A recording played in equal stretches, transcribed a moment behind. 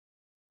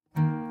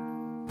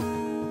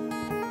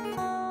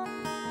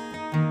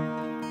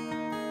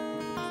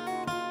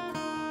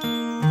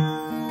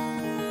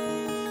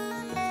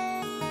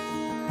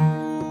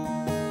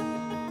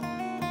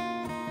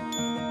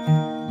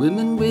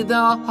Women with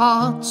our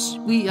hearts,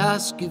 we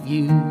ask of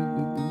you.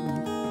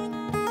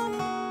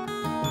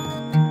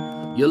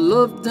 Your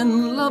loved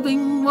and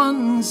loving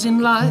ones in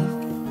life,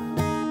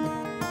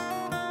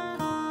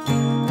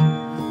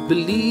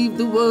 believe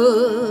the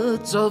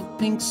words of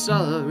Pink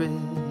Sari.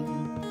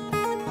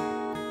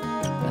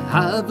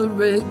 Have a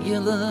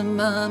regular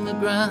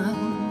mammogram.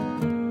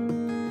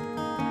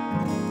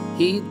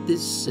 Heed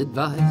this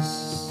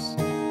advice.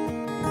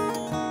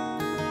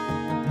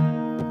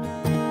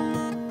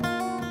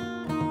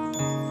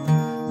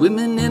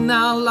 Women in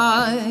our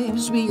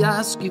lives, we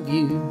ask of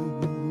you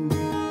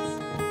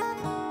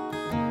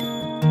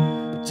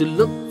to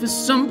look for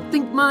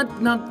something might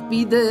not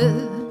be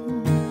there.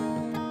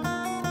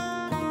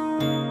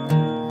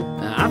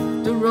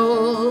 After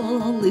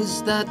all,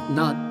 is that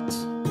not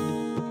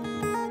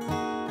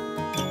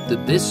the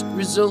best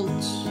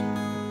result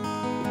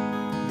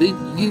that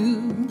you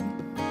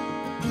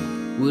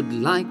would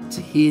like to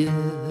hear?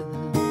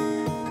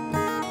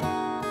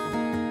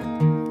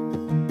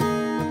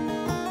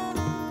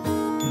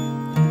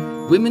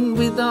 Women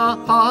with our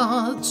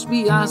hearts,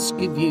 we ask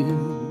of you,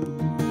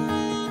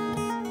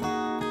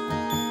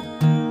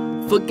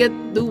 forget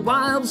the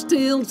wives'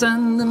 tales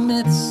and the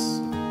myths.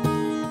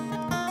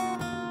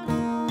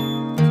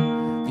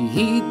 You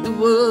heed the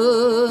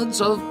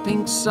words of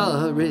Pink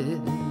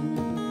Sari.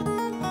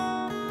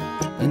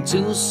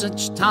 Until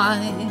such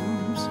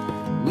times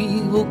we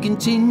will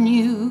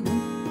continue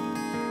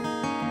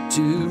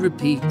to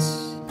repeat.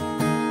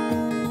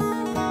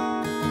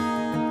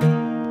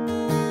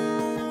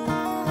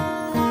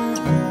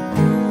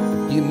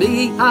 You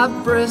may have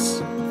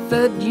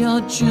breastfed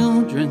your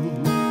children,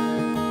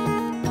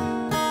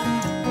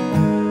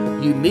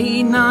 you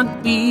may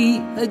not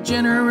be a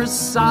generous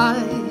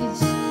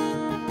size.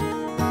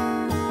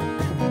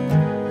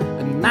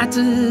 It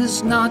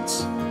matters not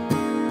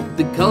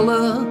the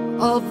color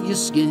of your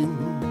skin,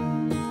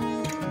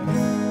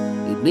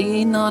 it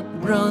may not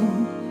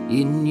run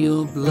in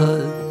your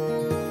blood.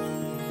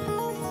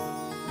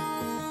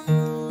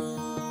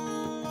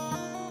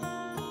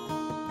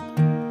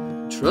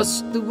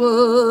 Trust the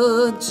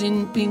words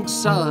in Pink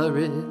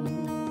Sari.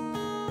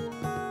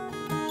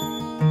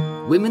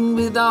 Women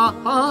with our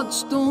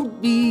hearts, don't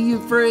be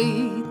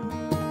afraid.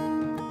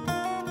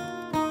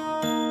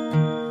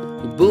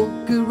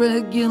 Book a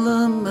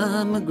regular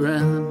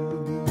mammogram.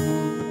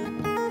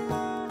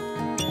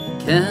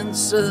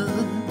 Cancer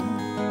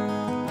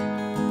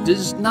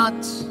does not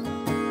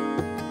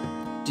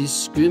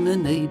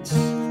discriminate.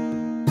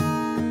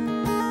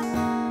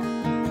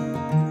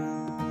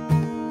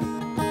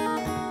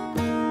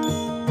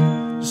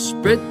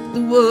 Spread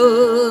the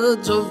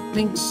words of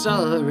Pink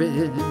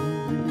Sari.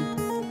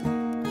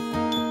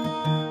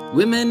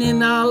 Women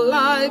in our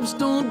lives,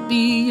 don't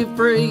be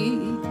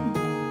afraid.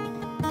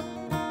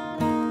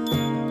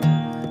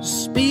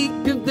 Speak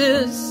of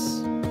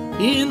this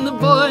in the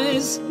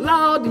voice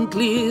loud and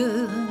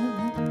clear.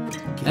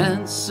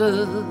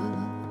 Cancer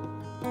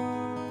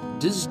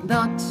does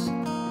not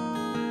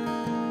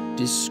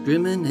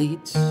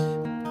discriminate.